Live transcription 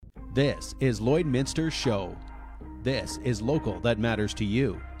This is Lloydminster's show. This is local that matters to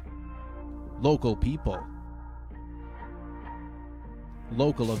you. Local people.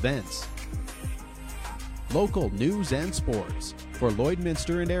 Local events. Local news and sports. For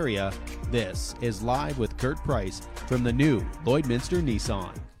Lloydminster and area, this is Live with Kurt Price from the new Lloydminster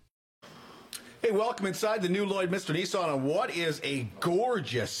Nissan. Hey, welcome inside the new Lloydminster Nissan on what is a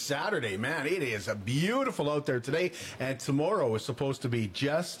gorgeous Saturday. Man, it is beautiful out there today, and tomorrow is supposed to be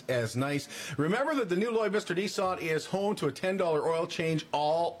just as nice. Remember that the new Lloydminster Nissan is home to a $10 oil change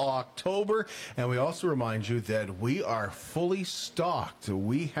all October, and we also remind you that we are fully stocked.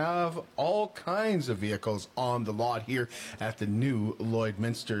 We have all kinds of vehicles on the lot here at the new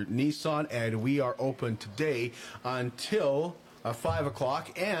Lloydminster Nissan, and we are open today until 5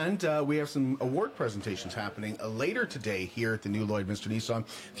 o'clock, and we have some award presentations happening later today here at the new Lloydminster Nissan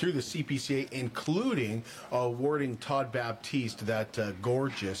through the CPCA, including awarding Todd Baptiste that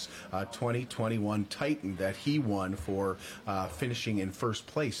gorgeous 2021 Titan that he won for finishing in first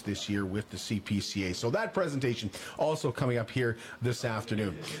place this year with the CPCA. So that presentation also coming up here this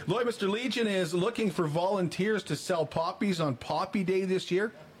afternoon. Lloydminster Legion is looking for volunteers to sell poppies on Poppy Day this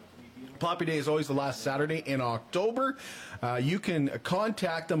year. Poppy Day is always the last Saturday in October. You can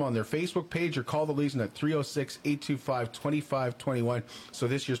contact them on their Facebook page or call the Legion at 306-825-2521. So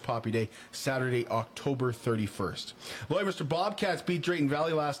this year's Poppy Day, Saturday, October 31st. Lloydminster Bobcats beat Drayton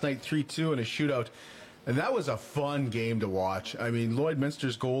Valley last night 3-2 in a shootout. And that was a fun game to watch. I mean,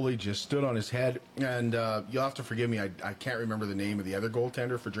 Lloydminster's goalie just stood on his head, and you'll have to forgive me, I can't remember the name of the other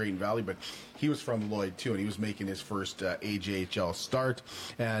goaltender for Drayton Valley, but he was from Lloyd too, and he was making his first AJHL start.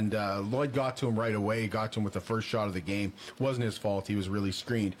 And Lloyd got to him right away, got to him with the first shot of the game. Wasn't his fault, he was really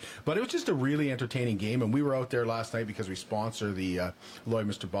screened. But it was just a really entertaining game, and we were out there last night because we sponsor the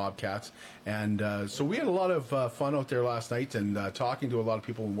Lloydminster Bobcats. And so we had a lot of fun out there last night and talking to a lot of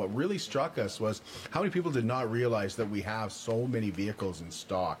people. And what really struck us was how many people did not realize that we have so many vehicles in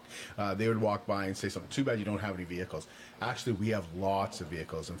stock. They would walk by and say something, too bad you don't have any vehicles. Actually, we have lots of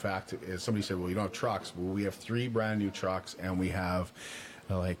vehicles. In fact, as somebody said, well, you don't have trucks. Well, we have 3 brand new trucks, and we have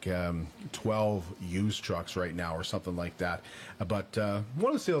 12 used trucks right now or something like that. But one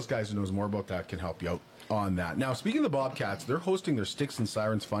of the sales guys who knows more about that can help you out on that. Now, speaking of the Bobcats, they're hosting their Sticks and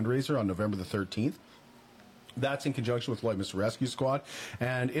Sirens fundraiser on November the 13th. That's in conjunction with Lloydminster Rescue Squad,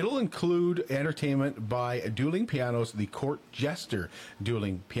 and it'll include entertainment by Dueling Pianos, the Court Jester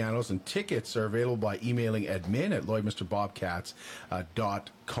Dueling Pianos, and tickets are available by emailing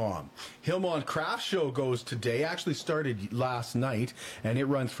admin@lloydminsterbobcats.com. Hillmont Craft Show goes today, actually started last night, and it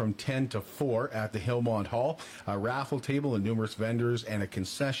runs from 10 to 4 at the Hillmont Hall. A raffle table and numerous vendors and a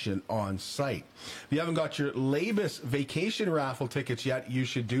concession on site. If you haven't got your Labus vacation raffle tickets yet, you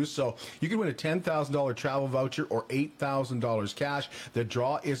should do so. You can win a $10,000 travel voucher or $8,000 cash. The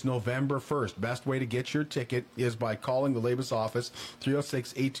draw is November 1st. Best way to get your ticket is by calling the Labus office,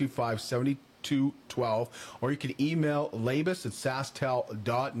 306-825-7212, or you can email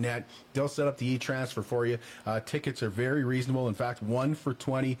labus@sastel.net. They'll set up the e-transfer for you. Tickets are very reasonable. In fact, 1 for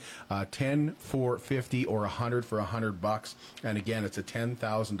 $20, 10 for $50, or 100 for $100. And again, it's a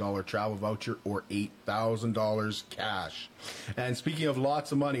 $10,000 travel voucher or $8,000 cash. And speaking of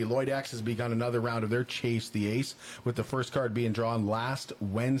lots of money, Lloyd X has begun another round of their Chase the Ace, with the first card being drawn last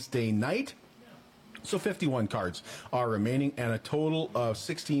Wednesday night. So 51 cards are remaining, and a total of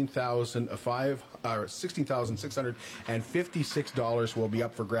 $16,656 will be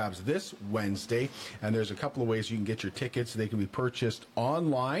up for grabs this Wednesday. And there's a couple of ways you can get your tickets. They can be purchased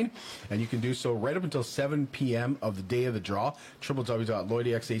online, and you can do so right up until 7 p.m. of the day of the draw,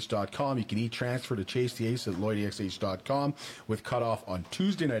 www.lloydxh.com. You can e-transfer to Chase the Ace at lloydxh.com with cutoff on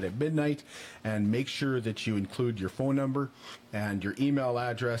Tuesday night at midnight. And make sure that you include your phone number and your email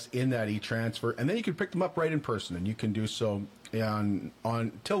address in that e-transfer, and then you can pick them up right in person, and you can do so on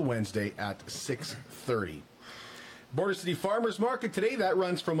till Wednesday at 6:30. Border City Farmers Market today, that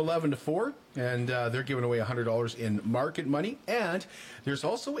runs from 11 to 4, and they're giving away $100 in market money. And there's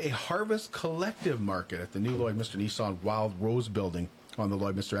also a Harvest Collective Market at the new Lloydminster Nissan Wild Rose Building on the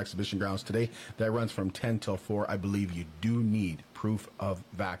Lloydminster Exhibition Grounds today. That runs from 10 till 4. I believe you do need proof of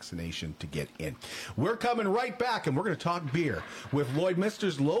vaccination to get in. We're coming right back, and we're going to talk beer with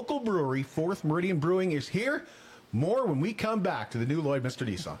Lloydminster's local brewery. Fourth Meridian Brewing is here. More when we come back to the new Lloydminster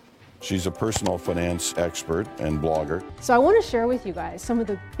Nissan. She's a personal finance expert and blogger. So I want to share with you guys some of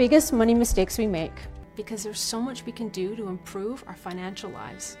the biggest money mistakes we make, because there's so much we can do to improve our financial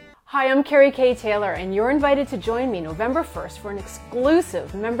lives. Hi, I'm Carrie K. Taylor, and you're invited to join me November 1st for an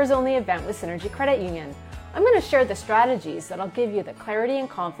exclusive members-only event with Synergy Credit Union. I'm going to share the strategies that'll give you the clarity and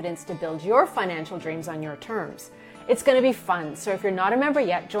confidence to build your financial dreams on your terms. It's going to be fun, so if you're not a member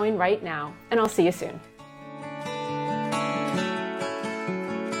yet, join right now, and I'll see you soon.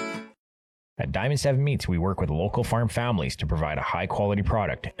 At Diamond 7 Meats, we work with local farm families to provide a high-quality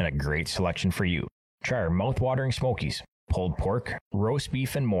product and a great selection for you. Try our mouth-watering smokies, pulled pork, roast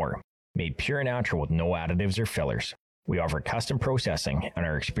beef, and more, made pure and natural with no additives or fillers. We offer custom processing, and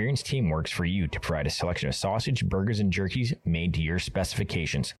our experienced team works for you to provide a selection of sausage, burgers, and jerkies made to your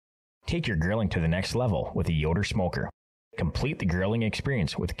specifications. Take your grilling to the next level with a Yoder smoker. Complete the grilling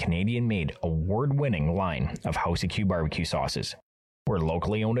experience with Canadian-made, award-winning line of House of Q barbecue sauces. We're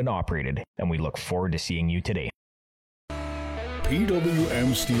locally owned and operated, and we look forward to seeing you today.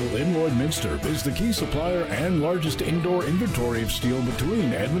 PWM Steel in Lloydminster is the key supplier and largest indoor inventory of steel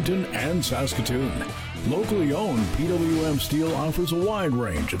between Edmonton and Saskatoon. Locally owned, PWM Steel offers a wide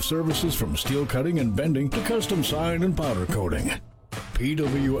range of services from steel cutting and bending to custom sign and powder coating.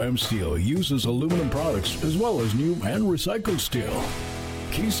 PWM Steel uses aluminum products as well as new and recycled steel.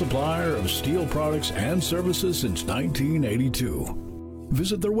 Key supplier of steel products and services since 1982.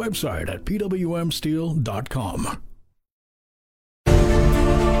 Visit their website at pwmsteel.com.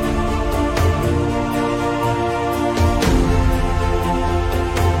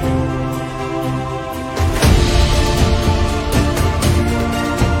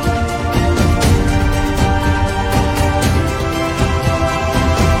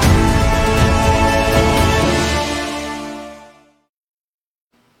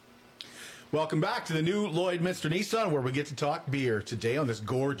 Welcome back to the new Lloydminster Nissan, where we get to talk beer today on this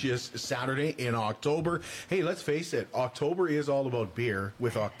gorgeous Saturday in October. Hey, let's face it, October is all about beer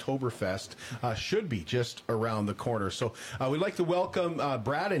with Oktoberfest. Should be just around the corner. So we'd like to welcome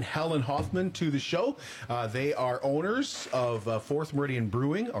Brad and Helen Hoffman to the show. They are owners of Fourth Meridian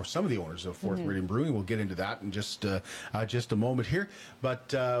Brewing, or some of the owners of Fourth Meridian Brewing. We'll get into that in just a moment here.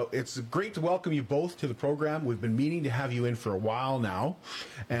 But it's great to welcome you both to the program. We've been meaning to have you in for a while now,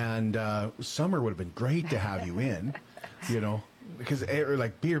 and summer would have been great to have you in, because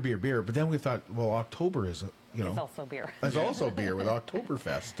like beer. But then we thought, well, October is, it's also beer. It's also beer with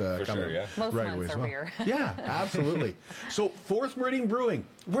Oktoberfest coming. Sure, yeah. Most right months away as are well. beer. Yeah, absolutely. So Fourth Meridian Brewing,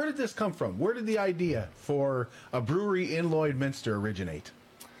 where did this come from? Where did the idea for a brewery in Lloydminster originate?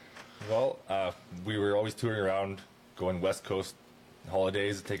 Well, we were always touring around, going West Coast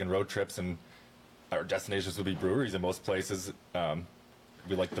holidays, taking road trips, and our destinations would be breweries in most places.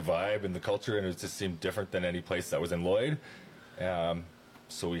 We liked the vibe and the culture, and it just seemed different than any place that was in Lloyd.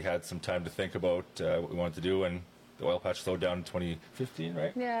 So we had some time to think about what we wanted to do, and the oil patch slowed down in 2015,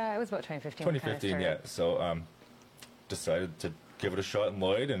 right? Yeah, it was about 2015. 2015, yeah. So decided to give it a shot in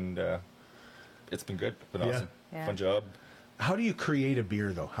Lloyd, and it's been good. It's been awesome. Yeah. Fun job. How do you create a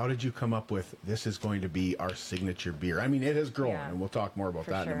beer, though? How did you come up with, this is going to be our signature beer? I mean, it has grown, and we'll talk more about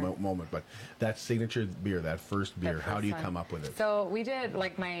that in a moment, but that signature beer, that first beer, how do you come up with it? So we did,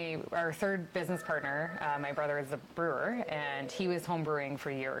 like our third business partner, my brother is a brewer, and he was home brewing for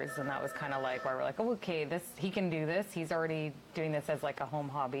years, and that was kind of like why we're like, oh, okay, he can do this. He's already doing this as like a home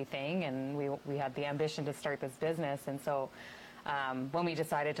hobby thing, and we had the ambition to start this business, and so when we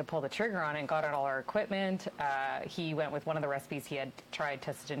decided to pull the trigger on it and got out all our equipment, he went with one of the recipes he had tried,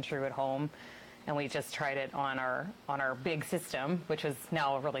 tested and true at home, and we just tried it on our big system, which was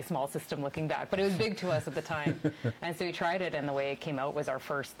now a really small system looking back, but it was big to us at the time. And so we tried it, and the way it came out was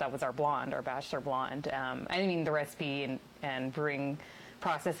that was our blonde, our Bachelor Blonde. I mean, the recipe and brewing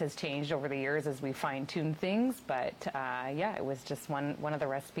process has changed over the years as we fine-tune things, but it was just one of the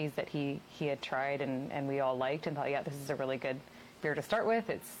recipes that he had tried and we all liked and thought, yeah, this is a really good beer to start with.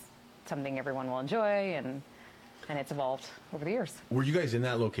 It's something everyone will enjoy, and it's evolved over the years. Were you guys in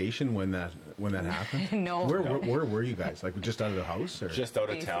that location when that happened? No. Where were you guys? Like just out of the house? Or? Just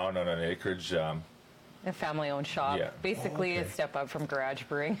out of town on an acreage. A family-owned shop, basically a step up from garage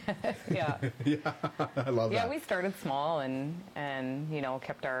brewing. Yeah. Yeah, I love that. Yeah, we started small and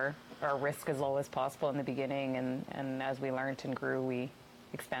kept our risk as low as possible in the beginning, and as we learned and grew, we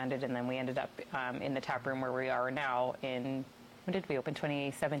expanded, and then we ended up in the tap room where we are now when did we open?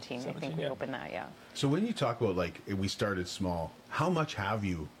 2017, I think we opened that, yeah. So when you talk about, like, we started small, how much have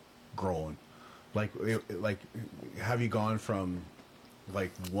you grown? Like have you gone from, like,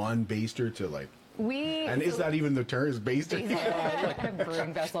 one baster to, like, is that even the term? Is baster?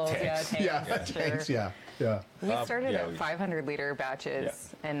 Brewing vessels, tanks. Tanks, yeah. We started at 500-liter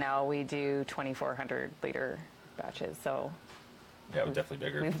batches, and now we do 2,400-liter batches, so... Yeah, we're definitely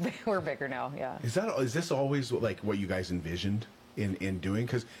bigger. We're bigger now, yeah. Is this always like what you guys envisioned in doing?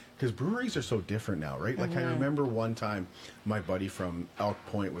 Because breweries are so different now, right? Like I remember one time my buddy from Elk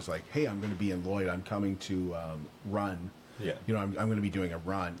Point was like, "Hey, I'm going to be in Lloyd. I'm coming to run Yeah. You know, I'm going to be doing a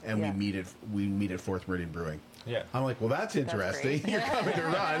run, and Yeah. we meet at Fourth Meridian Brewing. Yeah. I'm like, well, that's interesting. great. You're coming to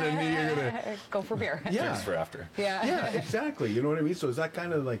run, and you're going to Go for beer. yeah. Drinks for after. Yeah, exactly. You know what I mean? So is that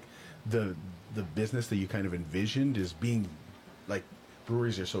kind of like the business that you kind of envisioned as being like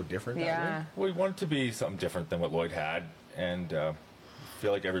breweries are so different? that Yeah. way? We want it to be something different than what Lloyd had, and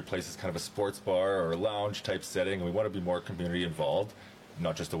feel like every place is kind of a sports bar or a lounge type setting, and we want to be more community involved,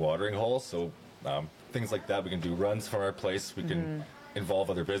 not just a watering hole. So things like that, we can do runs from our place. We can involve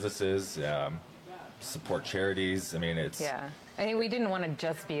other businesses, support charities. I mean, it's Yeah. I think we didn't want to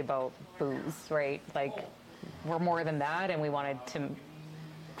just be about booze, right? Like, we're more than that, and we wanted to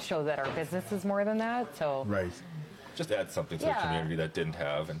show that our business is more than that. So Right. just add something to the Yeah. community that didn't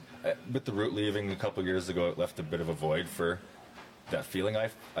have. And with the route leaving a couple of years ago, it left a bit of a void for that feeling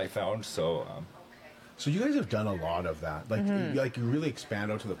I found. So So you guys have done a lot of that. Like, you really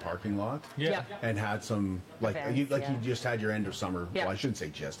expand out to the parking lot. Yeah. And had some like Events, you yeah. just had your end of summer. Yeah. Well, I shouldn't say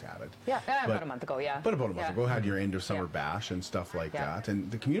just had it. yeah, But- about a month ago, yeah. But about a month Yeah. ago, had your end of summer Yeah. bash and stuff like Yeah. that, and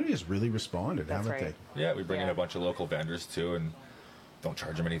the community has really responded, That's haven't right. yeah, we bring in Yeah. a bunch of local vendors too, and don't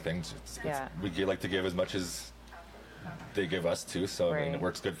charge them anything. Yeah. We like to give as much as they give us too. So I mean, Right. it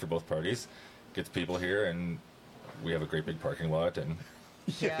works good for both parties. Gets people here, and we have a great big parking lot and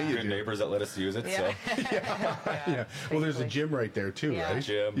Yeah. you good do. neighbors that let us use it. Yeah. So Yeah. Well, there's a gym right there too, Yeah. right?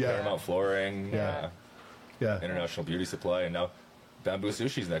 gym, Yeah. Paramount Flooring, Yeah. Yeah. International Beauty Supply, and now Bamboo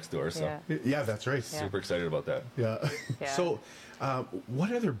Sushi's next door. So Yeah. Yeah, that's right. super excited about that. Yeah. Yeah. So,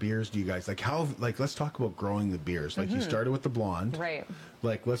 what other beers do you guys like? How like let's talk about growing the beers. Like you started with the blonde, Right.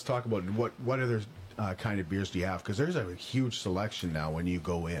 Like let's talk about what other kind of beers do you have? Because there's a huge selection now when you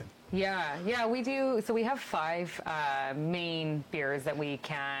go in. Yeah, we do. So we have 5 main beers that we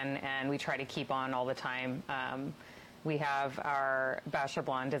can and we try to keep on all the time. We have our Bachelor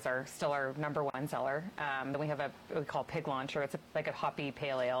Blonde is still our #1 seller. Then we have what we call Pig Launcher. It's like a hoppy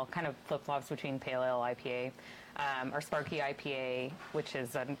pale ale, kind of flip-flops between pale ale IPA. Our Sparky IPA, which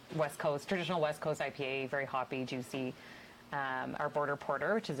is a traditional West Coast IPA, very hoppy, juicy. Our Border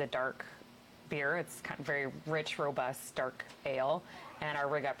Porter, which is a dark beer. It's kind of very rich, robust, dark ale. And our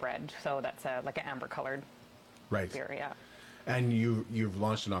Rig Up Red. So that's like an amber-colored Right. beer, yeah. And you've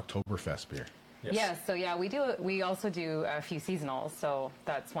launched an Oktoberfest beer. Yes. Yes, so yeah, we also do a few seasonals. So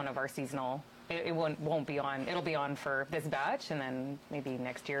that's one of our seasonal. It won't be on. It'll be on for this batch, and then maybe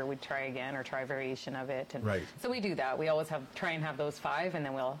next year we'd try again or try a variation of it. And Right. So we do that. We always try and have those 5, and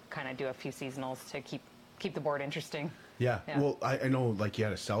then we'll kind of do a few seasonals to keep the board interesting. Yeah. Yeah. Well, I know like you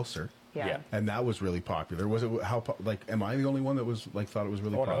had a seltzer. Yeah. Yeah. And that was really popular. Was it am I the only one that was like thought it was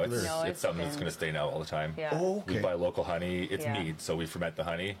really Oh no, popular? No, it's it's something that's been- going to stay now all the time. Yeah. Oh, okay. We buy local honey. It's Yeah. mead, so we ferment the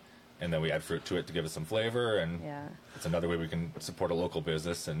honey, and then we add fruit to it to give it some flavor. And Yeah. it's another way we can support a local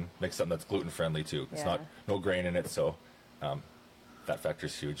business and make something that's gluten friendly too. It's Yeah. no grain in it, so that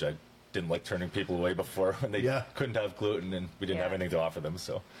factor's huge. I didn't like turning people away before when they Yeah. couldn't have gluten and we didn't Yeah. have anything to offer them.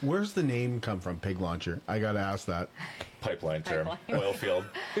 So Where's the name come from? Pig Launcher. I got to ask that. pipeline term, Pipeline. oil field.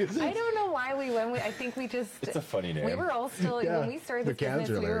 I don't know why we went. I think we just. It's a funny name. We were all still Yeah. when we started The this cans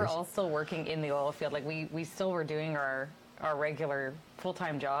business. are We were hilarious. all still working in the oil field. Like we still were doing our regular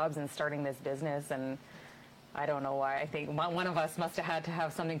full-time jobs and starting this business. And I don't know why. I think one of us must have had to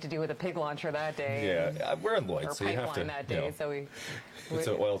have something to do with a pig launcher that day. Yeah, we're in Lloyd, Or so you have pipeline to. that you day. know, So we. It's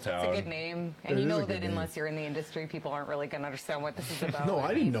an oil It's town. a good name, It and you is a know good that name. unless you're in the industry, people aren't really going to understand what this is about. No, I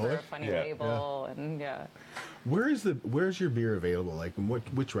It didn't means know for it. A funny Yeah. label, and yeah. Where's your beer available? Like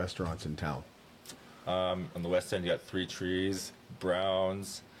which restaurants in town? On the west end, you got Three Trees,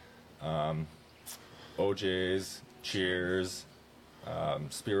 Browns, OJ's, Cheers,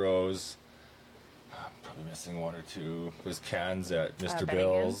 Spiro's. I'm probably missing one or two. There's cans at Mr. Bennigan's.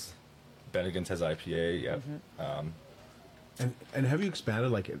 Bill's. Bennigan's has IPA. Yep. And have you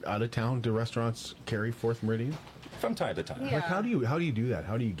expanded like out of town? Do restaurants carry Fourth Meridian? From time to time. Yeah. Like how do you do that?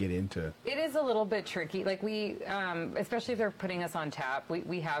 How do you get into? It is a little bit tricky. Like we, especially if they're putting us on tap,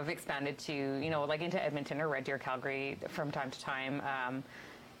 we have expanded to, like into Edmonton or Red Deer, Calgary from time to time.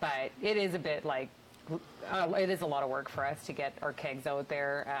 But it is a bit like, it is a lot of work for us to get our kegs out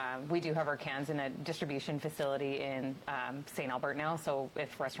there. We do have our cans in a distribution facility in St. Albert now. So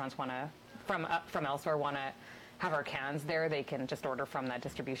if restaurants want to, from elsewhere want to have our cans there, they can just order from that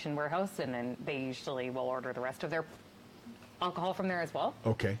distribution warehouse, and then they usually will order the rest of their alcohol from there as well.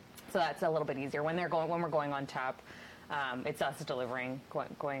 Okay. So that's a little bit easier when we're going on tap. It's us delivering,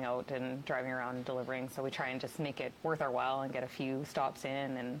 going out and driving around and delivering. So we try and just make it worth our while and get a few stops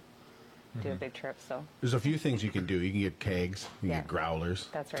in and do a big trip. So There's a few things you can do. You can get kegs. You can Yeah. get growlers.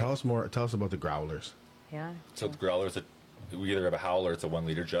 That's right. Tell us about the growlers. yeah, So the growlers, we either have a howler, it's a 1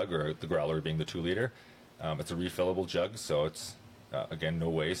 liter jug, or the growler being the 2 liter. It's a refillable jug, so it's, again, no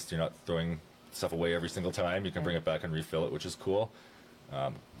waste. You're not throwing stuff away every single time. You can bring it back and refill it, which is cool.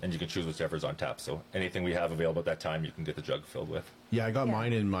 And you can choose whichever's on tap. So anything we have available at that time, you can get the jug filled with. Yeah, I got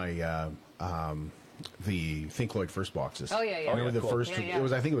mine in my the Think Lloyd First boxes. Oh, yeah, yeah. Remember the cool. first? Yeah, yeah. It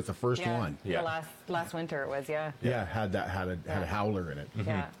was, I think it was the first one. Yeah. The last winter it was, yeah. Yeah, had a howler in it.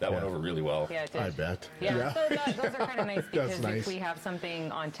 Yeah. That went over really well. Yeah, it did. I bet. Yeah, so those are kind of nice because That's nice. if we have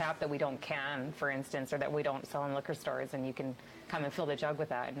something on tap that we don't can, for instance, or that we don't sell in liquor stores, and you can come and fill the jug with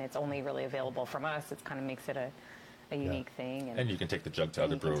that, and it's only really available from us, it kind of makes it a unique thing. And you can take the jug to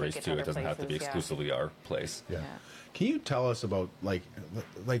other you can breweries take it too. to It doesn't have to be places, yeah. exclusively our place. Yeah. Yeah. Can you tell us about like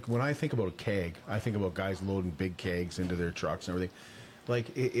when I think about a keg, I think about guys loading big kegs into their trucks and everything.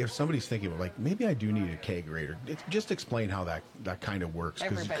 Like if somebody's thinking like maybe I do need a kegerator, just explain how that kind of works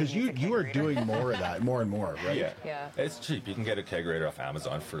Everybody because needs a you are kegerator. doing more of that, more and more, right? Yeah. Yeah. It's cheap. You can get a kegerator off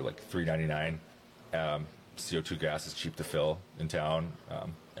Amazon for like $3.99. CO2 gas is cheap to fill in town,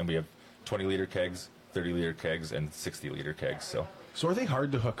 and we have 20-liter kegs, 30-liter kegs, and 60-liter kegs. So are they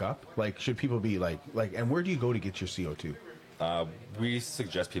hard to hook up? Like should people be like and where do you go to get your CO2? We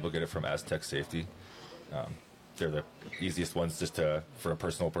suggest people get it from Aztec Safety. They're the easiest ones just for a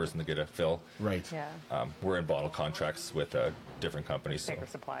personal person to get a fill. Right. Yeah. We're in bottle contracts with different companies. So Bigger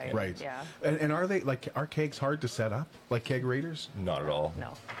supply. Right. Yeah. And are they like are kegs hard to set up like kegerators? not at all.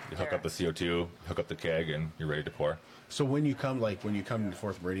 No. You hook up the CO2, hook up the keg, and you're ready to pour. So when you come to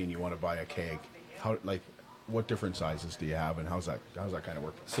Fourth Meridian, you want to buy a keg. How what different sizes do you have, and how's that kind of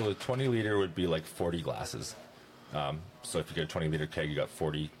work? So the 20-liter would be like 40 glasses. So if you get a 20-liter keg, you got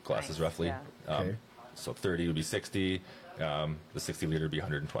 40 glasses Nice, roughly. yeah. Okay. So 30 would be 60. The 60-liter would be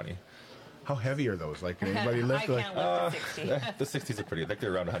 120. How heavy are those? Like can anybody I lift? can't lift a 60. The 60s are pretty. I think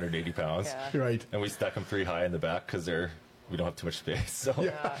they're around 180 pounds. Yeah. Right. And we stack them 3 high in the back because we don't have too much space. So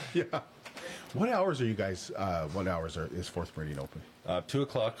Yeah. What hours are you guys? What hours is Fourth Meridian open? 2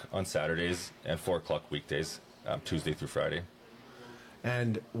 o'clock on Saturdays and 4 o'clock weekdays, Tuesday through Friday.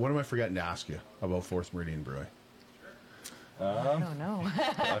 And what am I forgetting to ask you about Fourth Meridian Brewing? I don't know.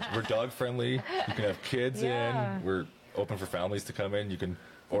 We're dog friendly. You can have kids Yeah. in. We're open for families to come in. You can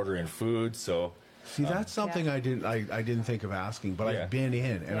order in food. So See, that's something Yeah. I didn't think of asking, but Yeah. I've been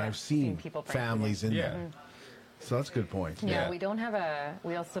in and Yeah. I've seen Seen people bring families in Yeah. there. So that's a good point. Yeah, Yeah.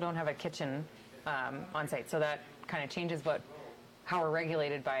 we also don't have a kitchen on site, so that kind of changes how we're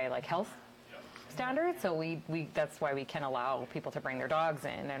regulated by like health standards. So we that's why we can allow people to bring their dogs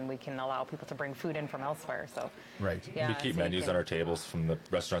in, and we can allow people to bring food in from elsewhere. So Right. yeah, we keep so you menus can- on our tables from the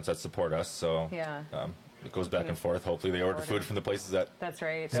restaurants that support us. So Yeah. it goes back and forth. Hopefully they order food from the places that That's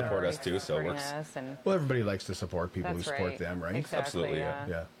right. support They're us too, so it supporting works. us, and Well, everybody likes to support people who that's support right. them, right? Exactly, Absolutely, yeah.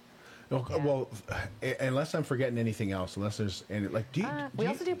 Yeah. Okay, well, unless I'm forgetting anything else, unless there's any like, do you? We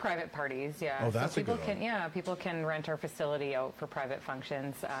also do private parties, yeah. Oh, that's a so people good can, one. yeah, people can rent our facility out for private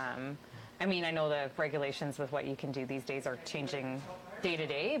functions. I mean, I know the regulations with what you can do these days are changing day to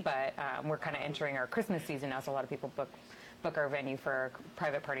day, but we're kind of entering our Christmas season now, so a lot of people book our venue for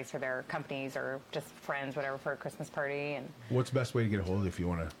private parties for their companies or just friends, whatever, for a Christmas party. And What's the best way to get a hold of you if you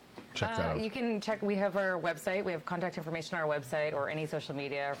want to check that out? you can check. We have our website. We have contact information on our website or any social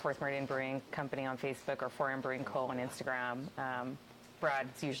media. Fourth Meridian Brewing Company on Facebook or 4M Brewing Co. on Instagram.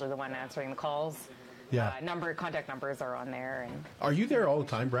 Brad's usually the one answering the calls. Yeah. Contact numbers are on there. And Are you there all the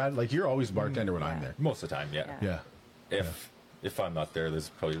time, Brad? Like you're always a bartender when I'm there. most of the time, yeah. Yeah. Yeah. If I'm not there, there's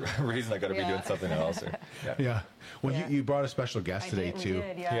probably a reason I got to be Yeah. doing something else. Or, yeah. Yeah. Well, Yeah. you brought a special guest today we too.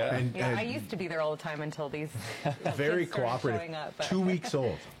 did, yeah. Yeah. And- Yeah, and- I used to be there all the time until these Very kids started cooperative. showing up, but- 2 weeks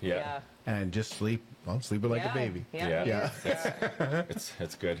old. Yeah. And just sleeping like a baby. Yeah. Yeah.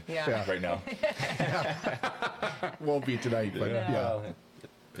 It's good. Yeah. Right now. Won't be tonight, but yeah. Well,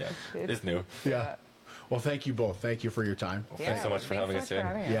 yeah. It's new. Yeah. Well, thank you both. Thank you for your time. Thanks so much for having us in.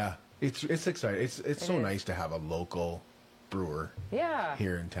 Yeah. It's exciting. It's so is. nice to have a local brewer Yeah.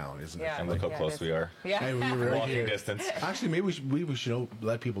 here in town, isn't it? Yeah. And look how Yeah, close it we is. are. Yeah. And we were right Walking here. distance. Actually, maybe we should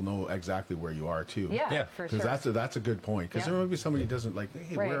let people know exactly where you are too. Yeah, Yeah. for sure. Because that's a good point. Because Yeah. there might be somebody who doesn't like,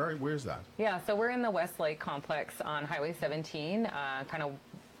 hey, Right. where's that? Yeah, so we're in the Westlake complex on Highway 17, kind of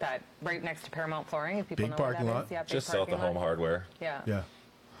that right next to Paramount Flooring. If people Big know parking where that lot. is. Yeah, big Just south parking of Home lot. Hardware. Yeah. Yeah.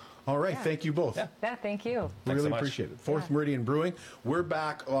 All right. Yeah. Thank you both. Yeah, thank you. Thanks Really so much. appreciate it. Fourth Meridian Brewing. We're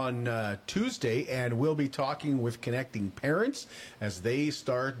back on Tuesday, and we'll be talking with Connecting Parents as they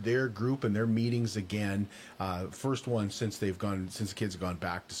start their group and their meetings again. First one since the kids have gone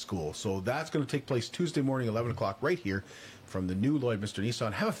back to school. So that's going to take place Tuesday morning, 11 o'clock, right here from the new Lloyd Mr.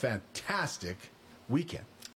 Nissan. Have a fantastic weekend.